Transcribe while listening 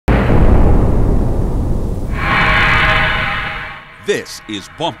This is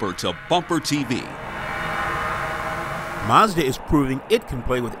Bumper to Bumper TV. Mazda is proving it can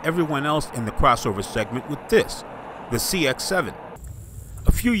play with everyone else in the crossover segment with this, the CX7.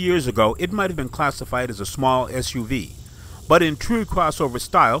 A few years ago, it might have been classified as a small SUV, but in true crossover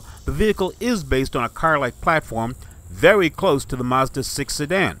style, the vehicle is based on a car-like platform very close to the Mazda CX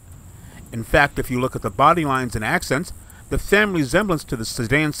sedan. In fact, if you look at the body lines and accents, the family resemblance to the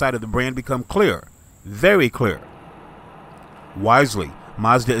sedan side of the brand become clear, very clear. Wisely,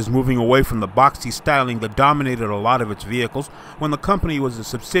 Mazda is moving away from the boxy styling that dominated a lot of its vehicles when the company was a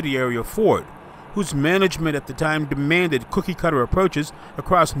subsidiary of Ford, whose management at the time demanded cookie-cutter approaches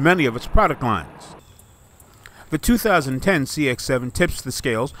across many of its product lines. The 2010 CX7 tips the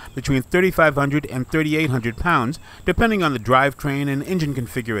scales between 3,500 and 3,800 pounds, depending on the drivetrain and engine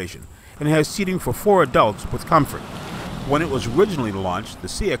configuration, and has seating for 4 adults with comfort. When it was originally launched, the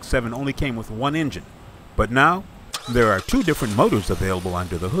CX7 only came with one engine, but now there are 2 different motors available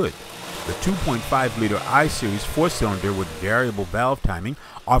under the hood. The 2.5-liter I-Series 4-cylinder with variable valve timing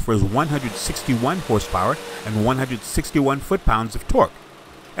offers 161 horsepower and 161 foot-pounds of torque.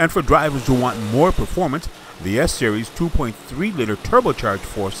 And for drivers who want more performance, the S-Series 2.3-liter turbocharged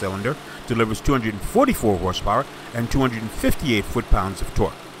 4-cylinder delivers 244 horsepower and 258 foot-pounds of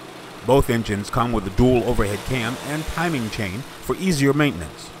torque. Both engines come with a dual overhead cam and timing chain for easier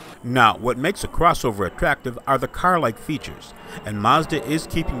maintenance. Now, what makes a crossover attractive are the car-like features, and Mazda is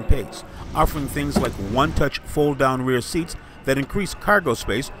keeping pace, offering things like one-touch fold-down rear seats that increase cargo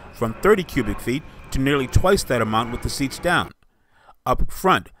space from 30 cubic feet to nearly twice that amount with the seats down. Up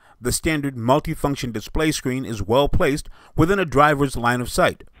front, the standard multifunction display screen is well placed within a driver's line of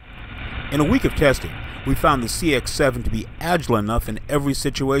sight. In a week of testing, we found the CX7 to be agile enough in every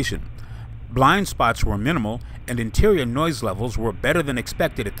situation. Blind spots were minimal, and interior noise levels were better than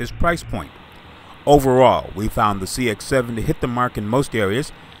expected at this price point. Overall, we found the CX7 to hit the mark in most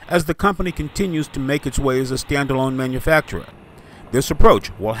areas as the company continues to make its way as a standalone manufacturer. This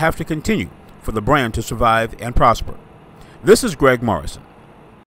approach will have to continue for the brand to survive and prosper. This is Greg Morrison.